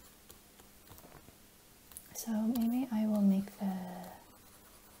 So maybe I will make the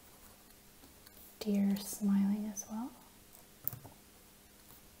deer smiling as well.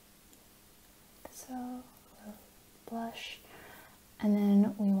 So, blush, and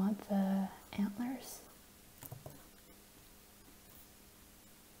then we want the antlers.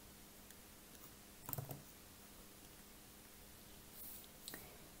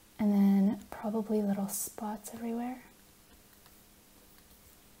 And then probably little spots everywhere.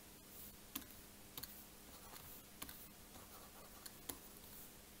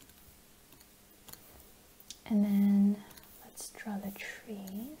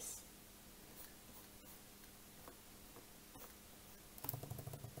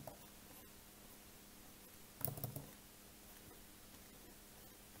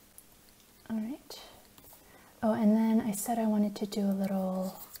 said I wanted to do a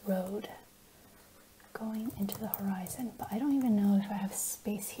little road going into the horizon, but I don't even know if I have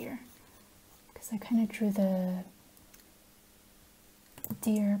space here because I kind of drew the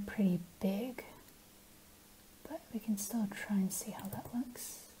deer pretty big, but we can still try and see how that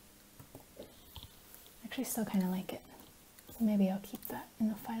looks. Actually still kind of like it. Maybe I'll keep that in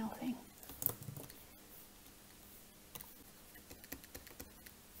the final thing.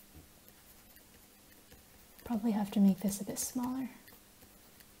 Probably have to make this a bit smaller.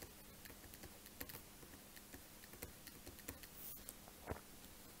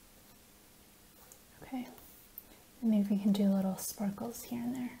 Okay, maybe we can do little sparkles here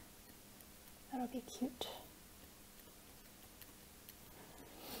and there. That'll be cute.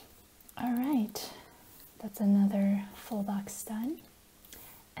 All right, that's another full box done.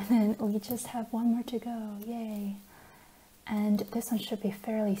 And then we just have one more to go, yay. And this one should be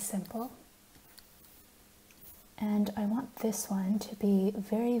fairly simple. And I want this one to be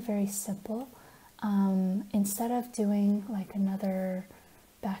very, very simple. Instead of doing like another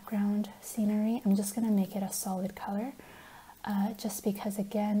background scenery, I'm just gonna make it a solid color. Just because,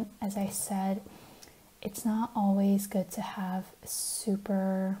 again, as I said, it's not always good to have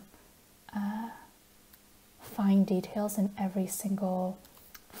super fine details in every single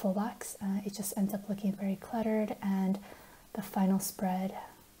full box. It just ends up looking very cluttered, and the final spread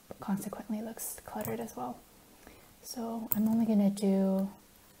consequently looks cluttered as well. So I'm only going to do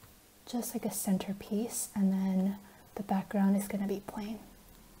just like a centerpiece, and then the background is going to be plain.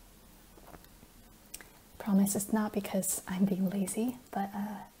 Promise it's not because I'm being lazy, but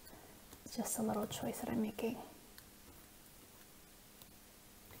it's just a little choice that I'm making.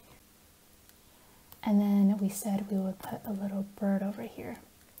 And then we said we would put a little bird over here.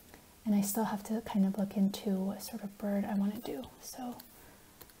 And I still have to kind of look into what sort of bird I want to do. So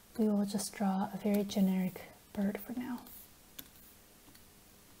we will just draw a very generic bird for now.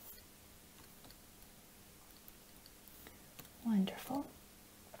 Wonderful.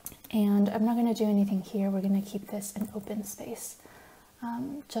 And I'm not going to do anything here. We're going to keep this an open space,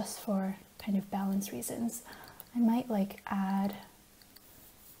 just for kind of balance reasons. I might like add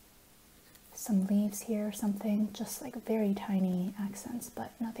some leaves here or something, just like very tiny accents,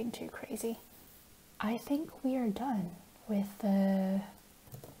 but nothing too crazy. I think we are done with the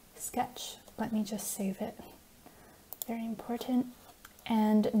sketch. Let me just save it. Very important.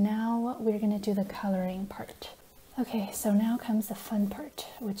 And now we're going to do the coloring part. Okay, so now comes the fun part,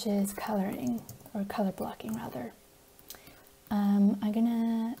 which is coloring, or color blocking rather. I'm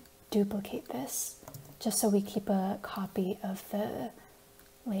gonna duplicate this just so we keep a copy of the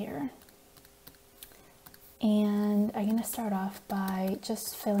layer. And I'm gonna start off by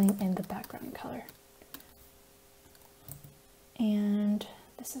just filling in the background color. And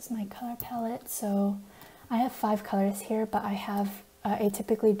this is my color palette. So I have 5 colors here, but I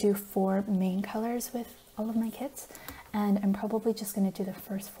typically do 4 main colors with all of my kits, and I'm probably just going to do the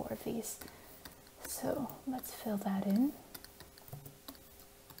first 4 of these. So let's fill that in.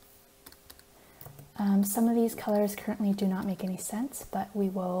 Some of these colors currently do not make any sense, but we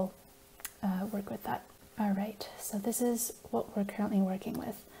will work with that. All right, so this is what we're currently working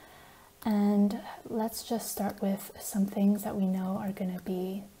with. And let's just start with some things that we know are going to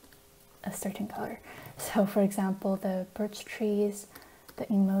be a certain color. So for example, the birch trees, the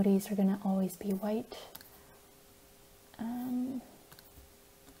emojis are going to always be white.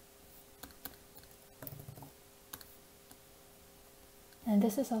 And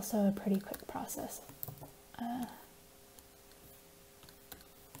this is also a pretty quick process.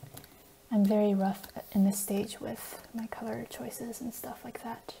 I'm very rough in this stage with my color choices and stuff like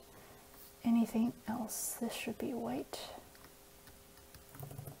that. Anything else? This should be white.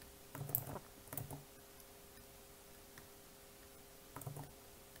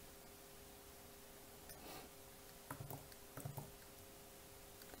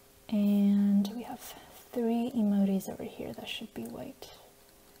 And we have 3 emojis over here that should be white.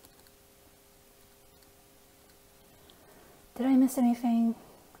 Did I miss anything?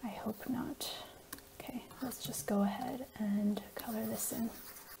 I hope not. Okay, let's just go ahead and color this in.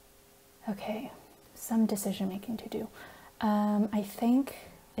 Okay, some decision making to do. I think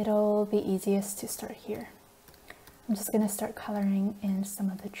it'll be easiest to start here. I'm just going to start coloring in some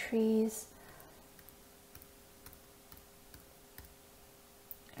of the trees.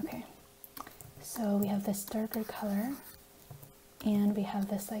 Okay, so we have this darker color, and we have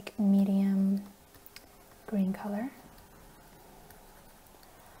this like medium green color.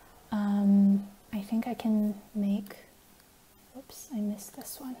 I think I can make, whoops, I missed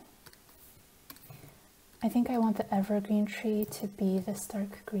this one. I think I want the evergreen tree to be this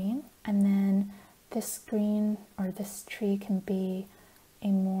dark green, and then this green or this tree can be a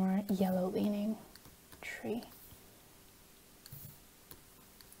more yellow leaning tree.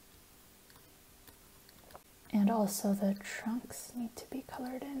 And also the trunks need to be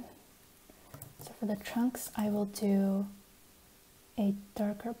colored in. So for the trunks, I will do a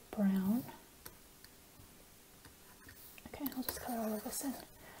darker brown. Okay, I'll just color all of this in.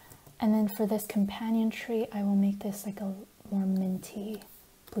 And then for this companion tree, I will make this like a more minty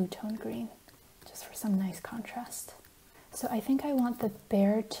blue tone green, just for some nice contrast. So I think I want the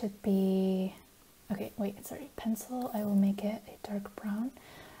bear to be, okay, wait, sorry, pencil, I will make it a dark brown.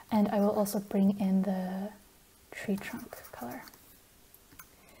 And I will also bring in the tree trunk color.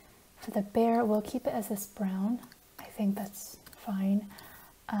 For the bear, we'll keep it as this brown. I think that's fine.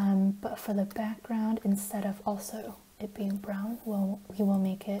 But for the background, instead of also it being brown, we will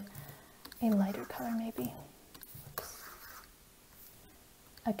make it a lighter color maybe. Oops.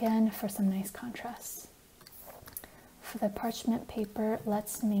 Again, for some nice contrast. For the parchment paper,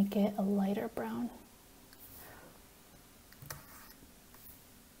 let's make it a lighter brown.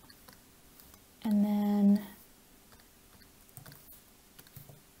 And then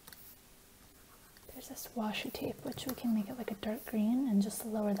there's this washi tape, which we can make it like a dark green and just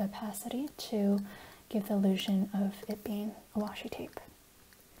lower the opacity to give the illusion of it being a washi tape.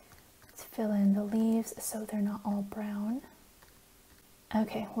 Let's fill in the leaves so they're not all brown.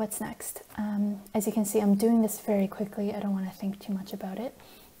 Okay, what's next? As you can see, I'm doing this very quickly. I don't want to think too much about it.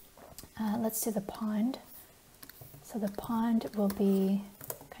 Let's do the pond. So the pond will be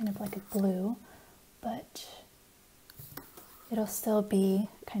kind of like a blue, but it'll still be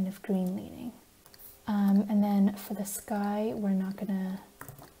kind of green leaning. And then for the sky, we're not gonna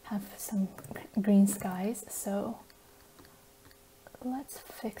have some green skies, so let's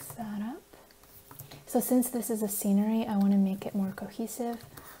fix that up. So since this is a scenery, I want to make it more cohesive.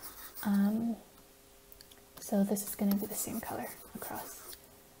 So this is going to be the same color across.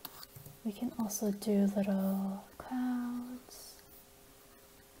 We can also do little clouds.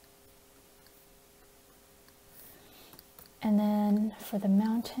 And then for the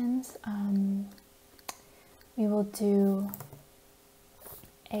mountains, we will do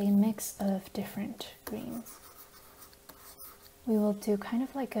a mix of different greens. We will do kind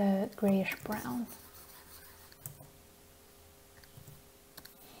of like a grayish brown.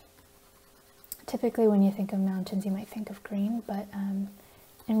 Typically when you think of mountains, you might think of green, but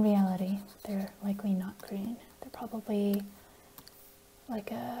in reality, they're likely not green. They're probably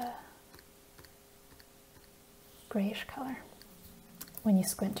like a grayish color when you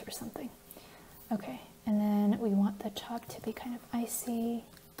squint or something. Okay, and then we want the top to be kind of icy,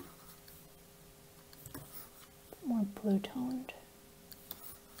 more blue toned.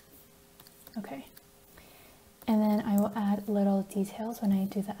 Okay, and then I will add little details when I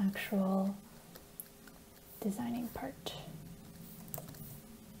do the actual designing part.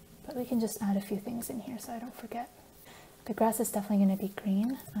 But we can just add a few things in here so I don't forget. The grass is definitely going to be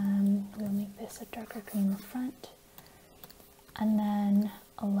green. We'll make this a darker green in the front, and then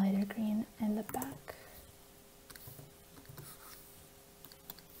a lighter green in the back.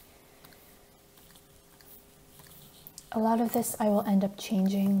 A lot of this I will end up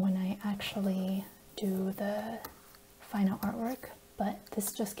changing when I actually do the final artwork, but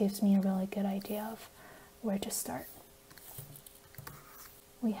this just gives me a really good idea of where to start.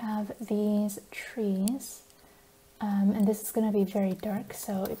 We have these trees, and this is going to be very dark,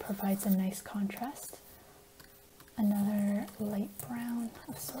 so it provides a nice contrast. Another light brown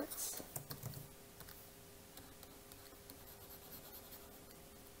of sorts.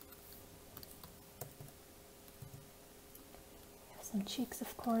 We have some cheeks,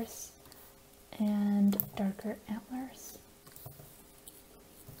 of course, and darker antlers.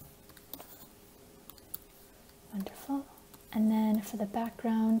 Wonderful. And then for the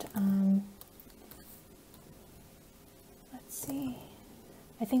background, let's see.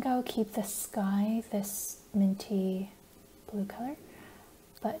 I think I'll keep the sky this minty blue color,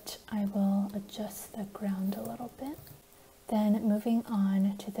 but I will adjust the ground a little bit. Then moving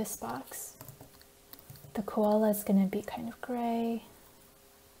on to this box, the koala is going to be kind of gray.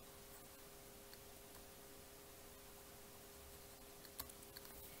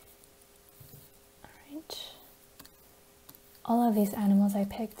 All of these animals I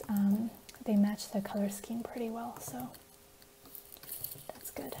picked, they match the color scheme pretty well, so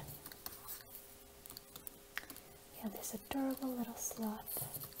that's good. We have this adorable little sloth.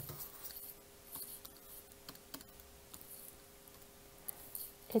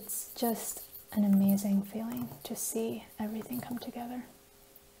 It's just an amazing feeling to see everything come together.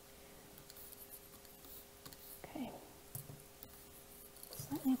 Okay,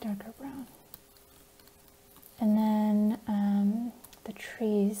 slightly darker brown. And then the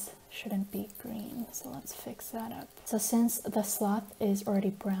trees shouldn't be green, so let's fix that up. So since the sloth is already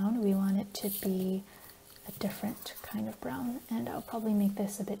brown, we want it to be a different kind of brown, and I'll probably make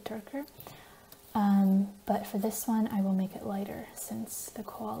this a bit darker. But for this one, I will make it lighter since the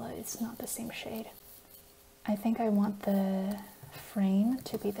koala is not the same shade. I think I want the frame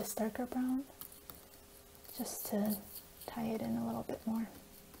to be this darker brown, just to tie it in a little bit more.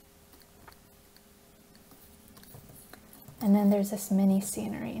 And then there's this mini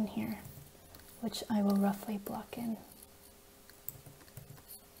scenery in here, which I will roughly block in.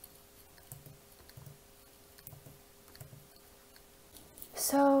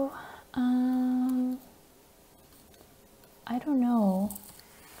 So, I don't know.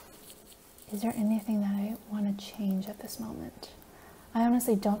 Is there anything that I want to change at this moment? I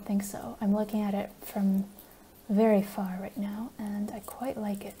honestly don't think so. I'm looking at it from very far right now, and I quite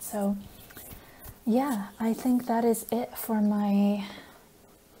like it. So, yeah, I think that is it for my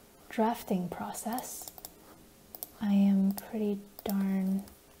drafting process. I am pretty darn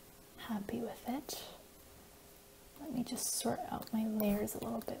happy with it. Let me just sort out my layers a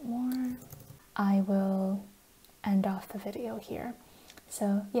little bit more. I will end off the video here.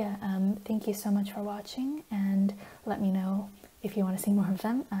 So yeah, thank you so much for watching, and let me know if you want to see more of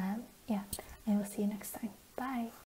them. Yeah, I will see you next time. Bye!